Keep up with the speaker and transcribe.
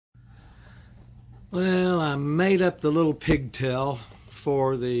Well, I made up the little pigtail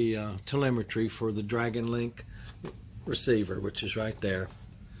for the telemetry for the Dragon Link receiver, which is right there.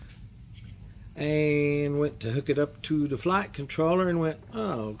 And went to hook it up to the flight controller and went,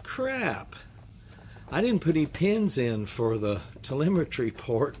 oh crap. I didn't put any pins in for the telemetry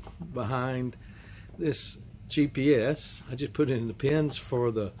port behind this GPS. I just put in the pins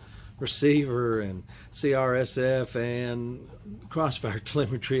for the receiver and CRSF and crossfire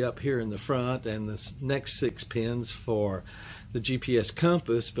telemetry up here in the front, and the next 6 pins for the GPS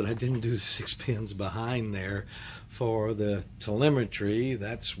compass, but I didn't do the 6 pins behind there for the telemetry.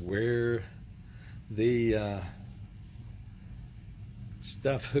 That's where the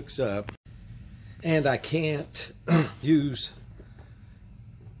stuff hooks up. And I can't use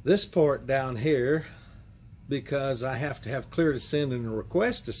this port down here because I have to have clear to send and a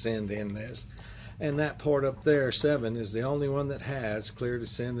request to send in this. And that port up there, 7, is the only one that has clear to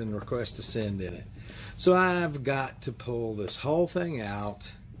send and request to send in it. So I've got to pull this whole thing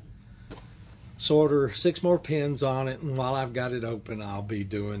out, solder 6 more pins on it, and while I've got it open, I'll be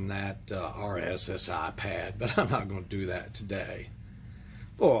doing that RSSI pad, but I'm not going to do that today.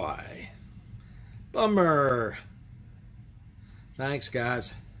 Boy, bummer. Thanks,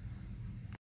 guys.